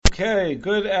Okay,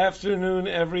 good afternoon,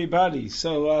 everybody.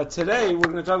 So today we're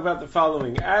going to talk about the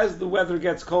following. As the weather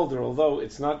gets colder, although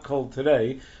it's not cold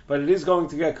today, but it is going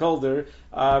to get colder,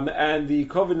 and the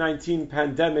COVID-19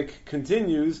 pandemic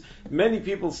continues, many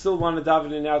people still want to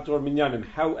daven in outdoor minyanim.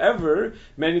 However,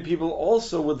 many people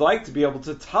also would like to be able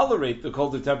to tolerate the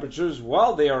colder temperatures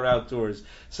while they are outdoors.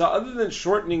 So other than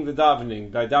shortening the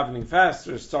davening, by davening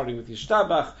faster, starting with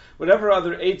Yishtabach, whatever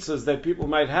other eitzas that people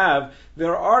might have,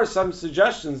 there are some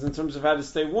suggestions in terms of how to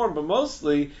stay warm, but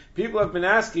mostly people have been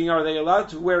asking, are they allowed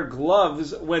to wear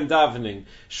gloves when davening?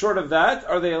 Short of that,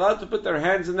 are they allowed to put their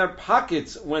hands in their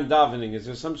pockets when davening? Is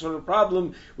there some sort of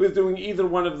problem with doing either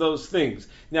one of those things?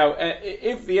 Now,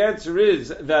 if the answer is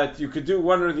that you could do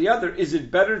one or the other, is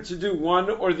it better to do one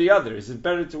or the other? Is it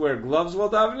better to wear gloves while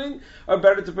davening, or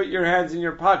better to put your hands in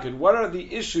your pocket? What are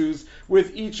the issues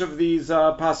with each of these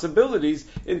possibilities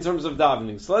in terms of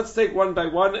davening? So let's take one by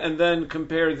one and then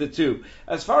compare the two.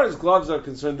 As far as gloves are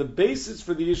concerned, the basis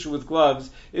for the issue with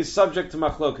gloves is subject to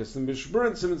machlokas. And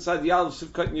Mishmur Simon Sadi Aleph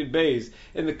Sivkat and Yud Beis,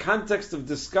 in the context of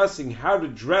discussing how to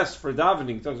dress for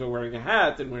davening, he talks about wearing a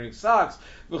hat and wearing socks,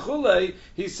 v'chulei,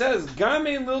 he says,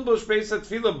 Gamein lilbosh beis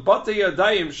atfila bate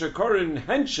yadayim shekorin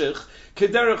henshich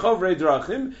kederech ovrei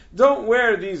drachim. Don't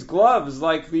wear these gloves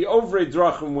like the ovrei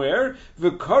drachim wear.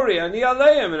 V'kori ani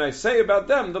aleim, and I say about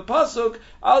them, the pasuk,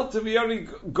 al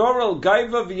teviyoni gorel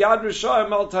gaiva v'yad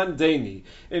rishayim al tandeni.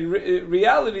 In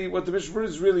reality, what the Mishmur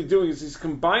is really doing is he's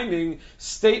combining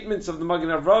statements of the Magen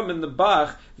Avraham and the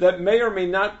Bach that may or may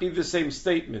not be the same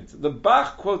statement. The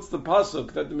Bach quotes the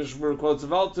pasuk that the Mishmur quotes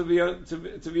of al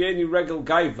teviyoni regel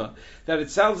gaiva, that it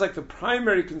sounds like the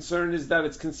primary concern is that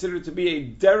it's considered to be a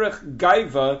derech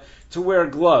gaiva to wear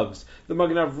gloves. The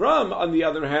Magen Avraham, on the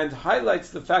other hand, highlights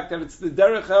the fact that it's the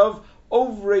derech of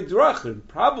Ovrei drachim,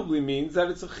 probably means that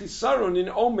it's a chisaron in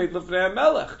omed lefnei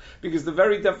HaMelech, because the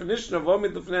very definition of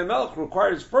omed lefnei HaMelech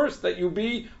requires first that you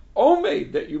be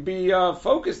omed, that you be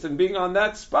focused and being on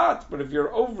that spot. But if you're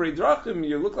ovrei drachim,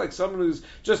 you look like someone who's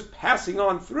just passing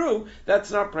on through,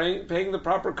 that's not paying the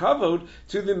proper kavod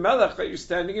to the melech that you're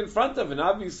standing in front of. And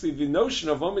obviously the notion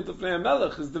of omed lefnei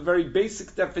HaMelech is the very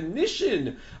basic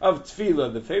definition of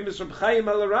tefillah. The famous Reb Chaim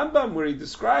al Rambam, where he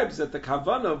describes that the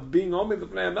kavanah of being omed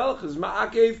lefnei HaMelech is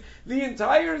ma'akev the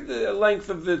entire length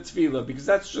of the tefillah, because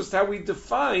that's just how we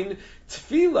define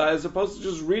tefillah as opposed to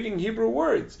just reading Hebrew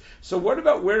words. So what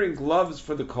about wearing gloves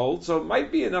for the cold? So it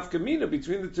might be enough kamina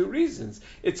between the two reasons.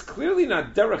 It's clearly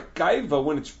not derech gaiva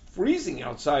when it's freezing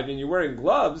outside and you're wearing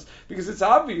gloves, because it's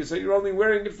obvious that you're only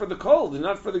wearing it for the cold and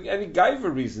not for any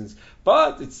gaiva reasons.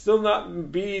 But it still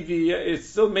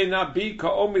may not be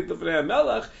ka'omid lefnei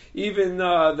HaMelech. Even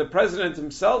the president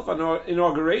himself on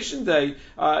inauguration day,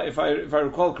 if I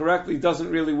recall correctly, doesn't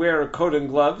really wear a coat and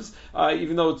gloves,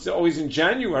 even though it's always in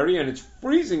January and it's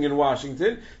freezing in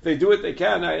Washington. They do what they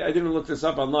can. I didn't look this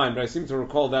up online, but I seem to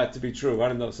recall that to be true. I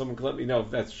don't know. Someone can let me know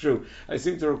if that's true. I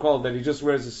seem to recall that he just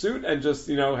wears a suit and just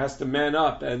has to man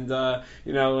up and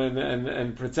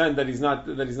and pretend that he's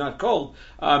not cold.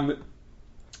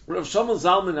 Rav Shlomo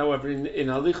Zalman, however, in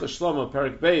Halicha Shlomo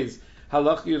Perek Beis,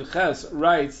 Halach Yud Ches,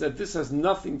 writes that this has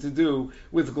nothing to do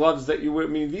with gloves that you wear. I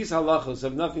mean, these halachos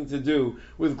have nothing to do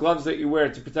with gloves that you wear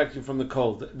to protect you from the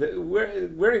cold.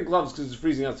 Wearing gloves because it's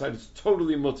freezing outside is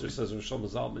totally mutter, says Rav Shlomo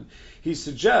Zalman. He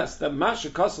suggests that Masha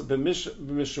Kasa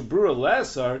b'mishabrura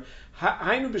le'asar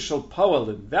hainu b'shal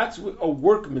poalim. That's a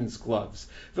workman's gloves.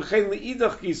 V'chein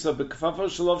li'idach gisa b'kfafo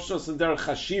shalov shnos and derech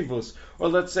chashivus, or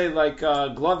let's say like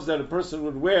gloves that a person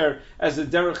would wear as a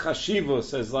derech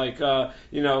chashivus, as like I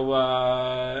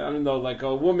don't know, like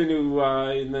a woman who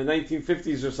in the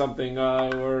 1950s or something,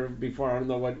 or before, I don't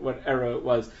know what era it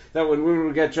was, that when women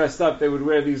would get dressed up, they would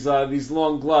wear these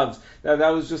long gloves. That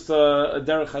was just a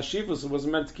derech hashivus. It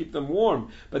wasn't meant to keep them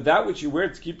warm. But that which you wear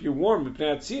to keep you warm,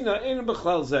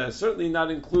 certainly not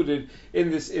included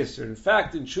in this Isser. In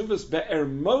fact, in Shuvas Be'er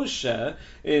Moshe,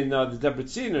 in the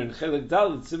Debretziner, in Chelik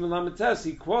Dalet, Siman Lametes,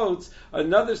 he quotes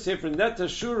another Sefer Neta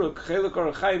Shuruk, Chelik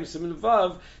Orachayim Siman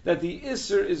Vav, that the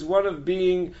Isser is one of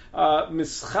being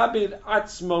mischabed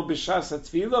atzmo b'shas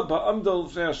hatfila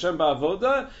ba'amdol v'nei Hashem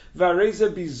ba'avoda v'areza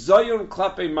bizayon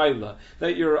klape maila,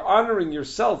 that you're honoring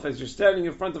yourself as you're standing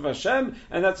in front of Hashem,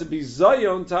 and that's a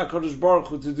bizayon to HaKadosh Baruch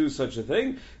Hu to do such a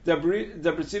thing.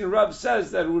 Debretziner Rav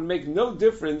says that it would make no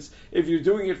difference if you're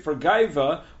doing it for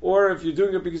gaiva or if you're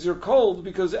doing it because you're cold,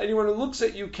 because anyone who looks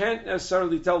at you can't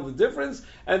necessarily tell the difference,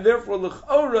 and therefore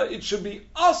l'chora it should be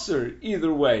aser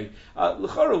either way.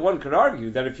 L'chora, one could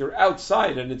argue that if you're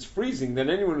outside and it's freezing, then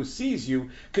anyone who sees you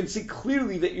can see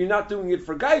clearly that you're not doing it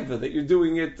for gaiva, that you're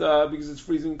doing it because it's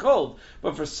freezing cold.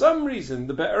 But for some reason,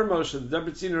 the Be'er Moshe, the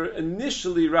Debretziner,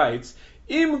 initially writes,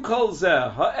 Im kol zeh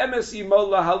ha'emes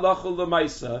imola halachu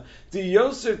l'maisa di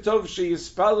yoser tov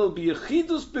sheyispalel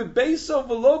biyechidus bebeiso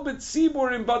v'lo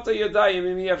betzibur im bata yadayim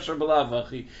im yefshar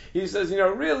b'lavachi. He says,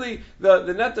 really, the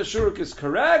Neta Shuruk is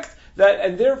correct,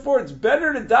 and therefore it's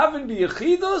better to daven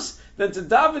biyechidus than to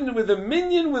daven with a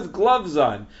minion with gloves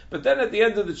on. But then at the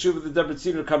end of the tshuva, the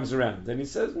Debretziner comes around and he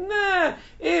says,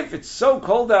 if it's so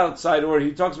cold outside, or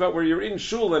he talks about where you're in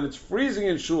shul and it's freezing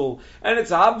in shul, and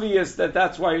it's obvious that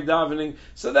that's why you're davening,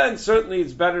 so then certainly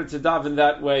it's better to daven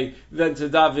that way than to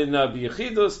daven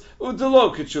biyechidus,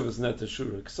 udelo ketshuvas neta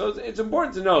shuruk. So it's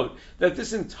important to note that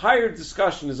this entire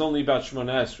discussion is only about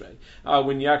Shemona Esrei,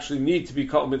 when you actually need to be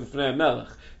called midlefnei melech.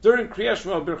 During Kriyas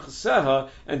Shema Birchaseha,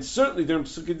 and certainly during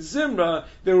Pesukei Zimra,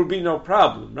 there would be no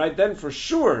problem, right? Then for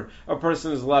sure, a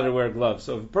person is allowed to wear gloves.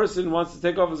 So if a person wants to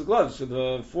take off his gloves for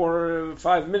the 4 or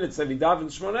 5 minutes that he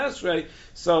davens Shemona Esrei,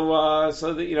 so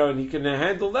that, and he can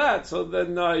handle that, so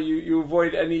then you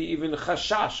avoid any even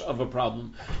chashash of a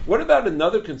problem. What about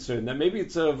another concern, that maybe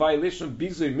it's a violation of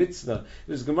Bizui Mitzvah?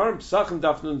 There's Gemara in Pesachim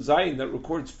Daf Nun Zayin that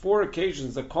records 4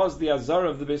 occasions that caused the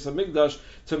Azara of the Beis HaMikdash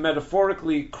to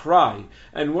metaphorically cry.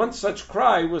 And one such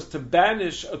cry was to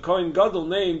banish a Kohen Gadol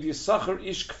named Yisachar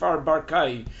Ish Kfar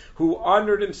Barkai, who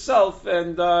honored himself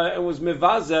and was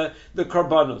mevaze the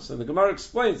karbanos. And the Gemara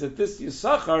explains that this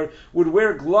Yisachar would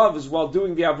wear gloves while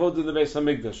doing the avodah in the Beis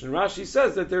Hamikdash. And Rashi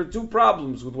says that there are 2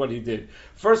 problems with what he did.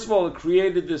 First of all, it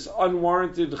created this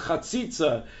unwarranted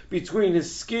chatzitza between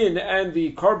his skin and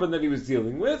the karban that he was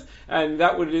dealing with, and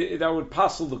that would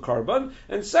passel the karban.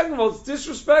 And second of all, it's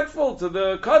disrespectful to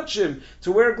the kachim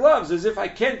to wear gloves, as if I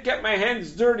can't get my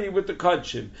hands dirty with the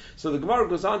kachim. So the Gemara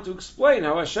goes on to explain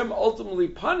how Hashem ultimately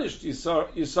punished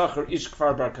Yisachar Ish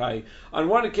Kfar Barkai. On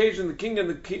one occasion, the king and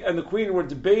the queen were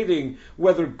debating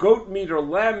whether goat meat or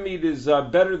lamb meat is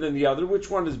better than the other, which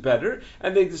one is better,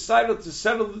 and they decided to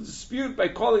settle the dispute by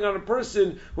calling on a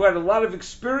person who had a lot of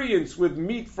experience with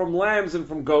meat from lambs and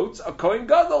from goats, a Kohen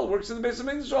Gadol, works in the Beis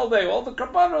HaMikdash all day, all the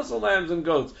karbanos are lambs and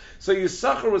goats. So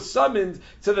Yisachar was summoned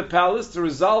to the palace to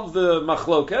resolve the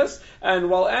machlokas, and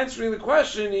while answering the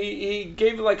question, he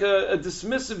gave like a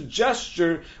dismissive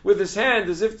gesture with his hand,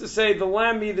 as if to say the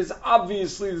lamb meat is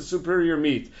obviously the superior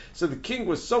meat. So the king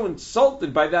was so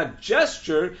insulted by that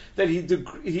gesture that he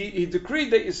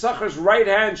decreed that Yisachar's right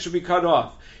hand should be cut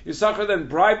off. Yisachar then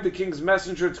bribed the king's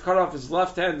messenger to cut off his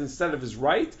left hand instead of his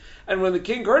right, and when the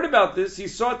king heard about this, he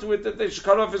saw to it that they should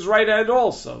cut off his right hand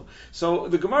also. So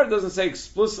the Gemara doesn't say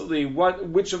explicitly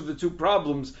which of the 2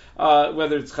 problems,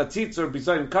 whether it's chatzitz or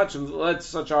bizayin kachim, that led to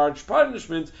such a harsh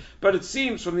punishment, but it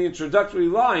seems from the introductory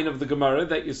line of the Gemara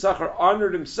that Yisachar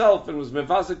honored himself and was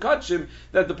mevaze kachim,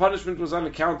 that the punishment was on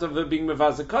account of being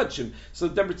mevaze kachim. So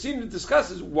Debretziner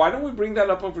discusses, why don't we bring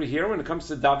that up over here when it comes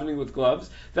to davening with gloves,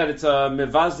 that it's a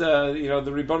mevaze,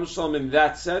 the Ribbon Shalom in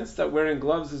that sense, that wearing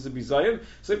gloves is a bizayin.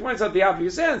 So he points out the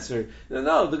obvious answer.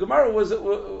 No, the Gemara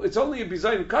it's only a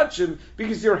bizayin kachim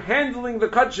because you're handling the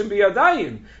kachim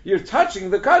biyadayim. You're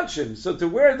touching the kachim. So to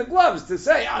wear the gloves, to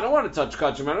say, I don't want to touch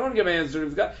kachim, I don't want to get my hands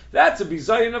dirty, that's a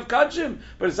bizayin of kachim.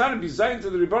 But it's not a bizayin to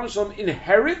the Ribbon Shalom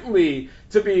inherently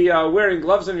to be wearing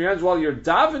gloves on your hands while you're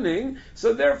davening.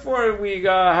 So therefore we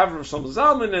have Rav Shlomo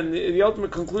Zalman, and the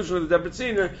ultimate conclusion of the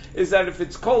Debretziner is that if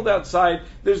it's cold outside,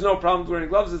 there's no problem with wearing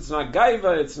gloves. It's not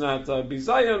gaiva, it's not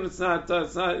bizayon, it's not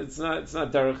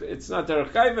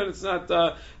derech gaiva, it's not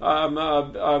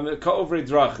ka'ovrei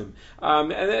drachim,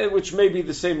 and which may be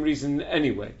the same reason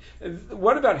anyway.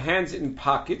 What about hands in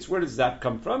pockets? Where does that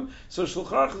come from? So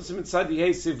Shulchan Aruch Mitzad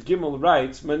Yesiv Gimel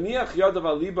writes, Maniach yadav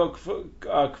al libo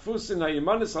kfusin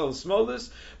hayimanis al smolis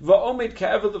va'omed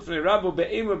ka'evel l'fnei rabo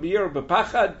be'ema b'yer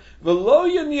b'pachad v'lo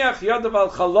yaniach yadav al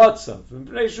chalotzav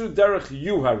v'mprei shu derech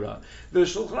yuhara. The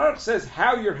Shulchan Aruch says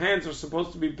how your hands are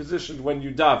supposed to be positioned when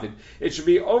you daven. It should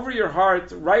be over your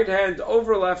heart, right hand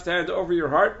over left hand over your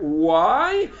heart.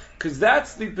 Why? Because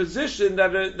that's the position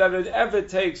that an Evet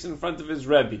takes in front of his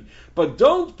Rebbe. But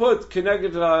don't put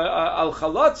keneged al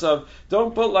chalatzav,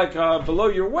 don't put like below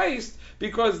your waist,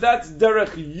 because that's derech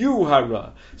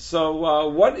yuhara. So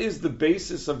what is the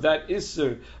basis of that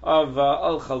isser of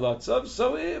al chalatzav?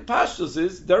 So pashtus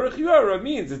is derech yuhara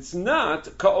means it's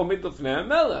not ka'omid l'fnei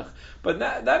melech. But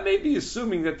that may be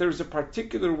assuming that there's a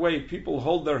particular way people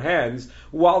hold their hands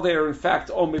while they are in fact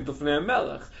omid l'fnei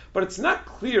melech. But it's not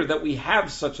clear that we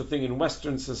have such a thing in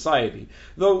Western society.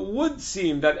 Though it would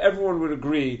seem that everyone would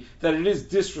agree that it is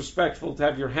disrespectful to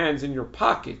have your hands in your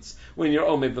pockets when you're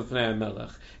Omed L'fnei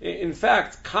HaMelech. In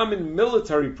fact, common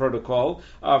military protocol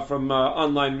from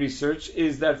online research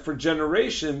is that for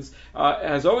generations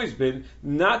has always been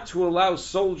not to allow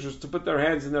soldiers to put their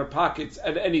hands in their pockets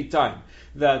at any time.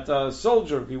 That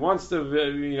soldier, if he wants to,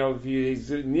 if he's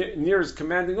near his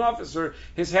commanding officer,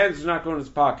 his hands do not go in his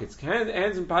pockets.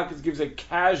 Hands in pockets gives a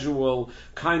casual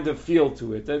kind of feel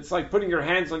to it. It's like putting your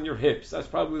hands on your hips. That's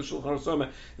probably the Shulchan Aruch Soma,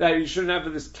 that you shouldn't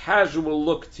have this casual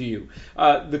look to you.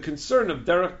 The concern of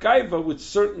Derech Gaiva would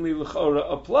certainly l'chora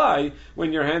apply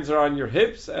when your hands are on your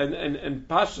hips, and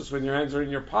pashtus when your hands are in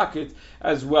your pocket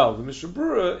as well. The Mishnah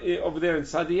Berurah over there in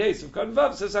Sadi Yosef of Kan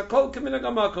Vav says Hakol K'minhag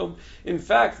HaMakom. In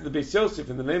fact, the Beis Yosef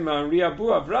in the name of Ri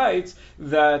Abuav writes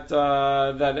that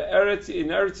in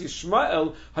Eretz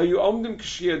Yishmael hayu omdim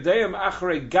k'shiyadeim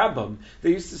achrei gabam.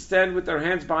 They used to stand with their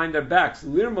hands behind their backs.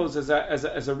 Lirmos as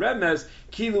a remez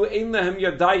kilu ein lehem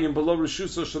yadayim below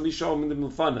reshuso shalisha omdim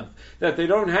l'fanav. That they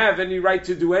don't have any right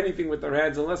to do anything with their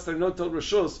hands unless they're notel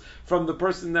reshus from the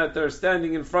person that they're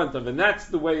standing in front of, and that's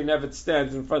the way Nevet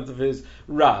stands in front of his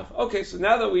Rav. Okay, so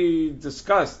now that we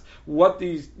discussed what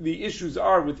the issues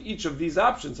are with each of these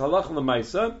options, halach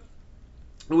l'maisa,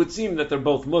 it would seem that they're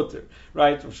both mutter,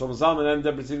 right? Shlomo Zalman and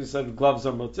Debretzin said gloves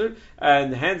are mutter,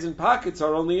 and hands in pockets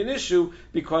are only an issue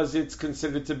because it's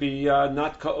considered to be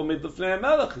not ka'omid l'fnei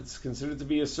HaMelech. It's considered to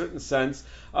be a certain sense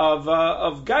of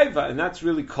gaiva, and that's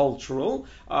really cultural.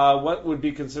 What would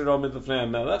be considered omid l'fnei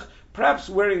HaMelech? Perhaps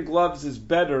wearing gloves is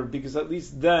better because at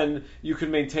least then you can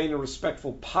maintain a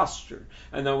respectful posture.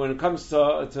 And then when it comes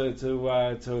to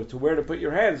where to put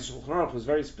your hands, Shulchan Aruch was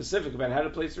very specific about how to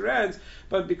place your hands.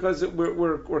 But because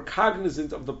we're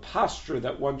cognizant of the posture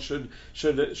that one should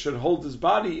hold his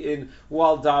body in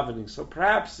while davening. So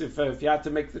perhaps if you had to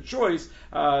make the choice,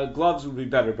 gloves would be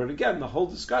better. But again, the whole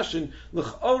discussion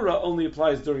l'chora only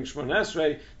applies during Shemona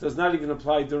Esrei, does not even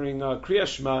apply during Kriyas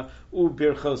Shema u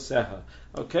Birchoseha.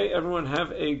 Okay, everyone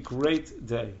have a great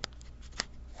day.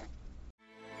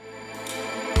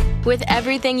 With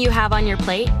everything you have on your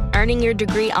plate, earning your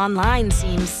degree online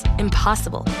seems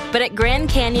impossible. But at Grand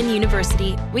Canyon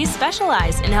University, we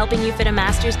specialize in helping you fit a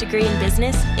master's degree in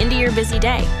business into your busy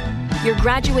day. Your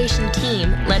graduation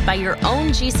team, led by your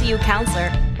own GCU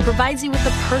counselor, provides you with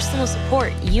the personal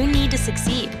support you need to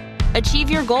succeed. Achieve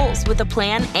your goals with a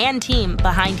plan and team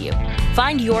behind you.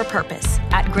 Find your purpose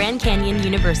at Grand Canyon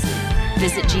University.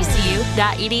 Visit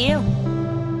gcu.edu.